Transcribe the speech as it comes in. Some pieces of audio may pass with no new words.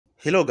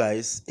Hello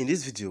guys, in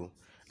this video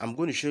I'm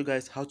going to show you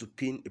guys how to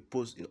pin a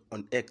post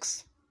on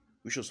X,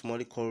 which was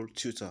formerly called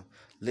Twitter.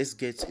 Let's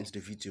get into the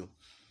video.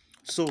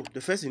 So the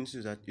first thing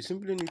is that you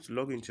simply need to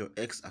log into your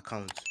X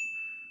account.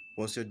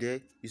 Once you're there,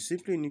 you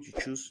simply need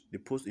to choose the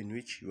post in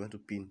which you want to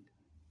pin.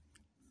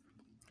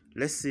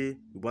 Let's say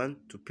we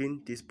want to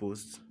pin this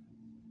post.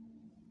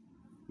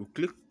 We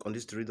click on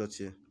these three dots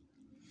here.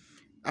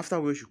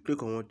 After which you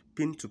click on what?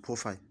 Pin to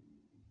profile.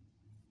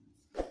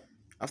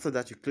 After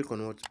that you click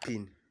on what?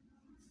 Pin.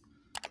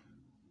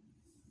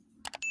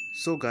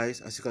 So guys,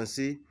 as you can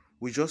see,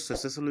 we just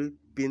successfully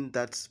pinned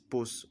that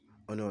post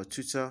on our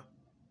Twitter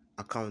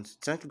account.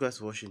 Thank you guys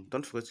for watching.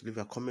 Don't forget to leave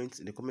a comment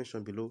in the comment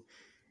section below.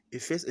 If you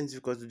face any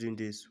difficulty doing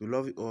this, we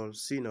love you all.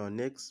 See you in our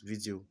next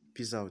video.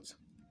 Peace out.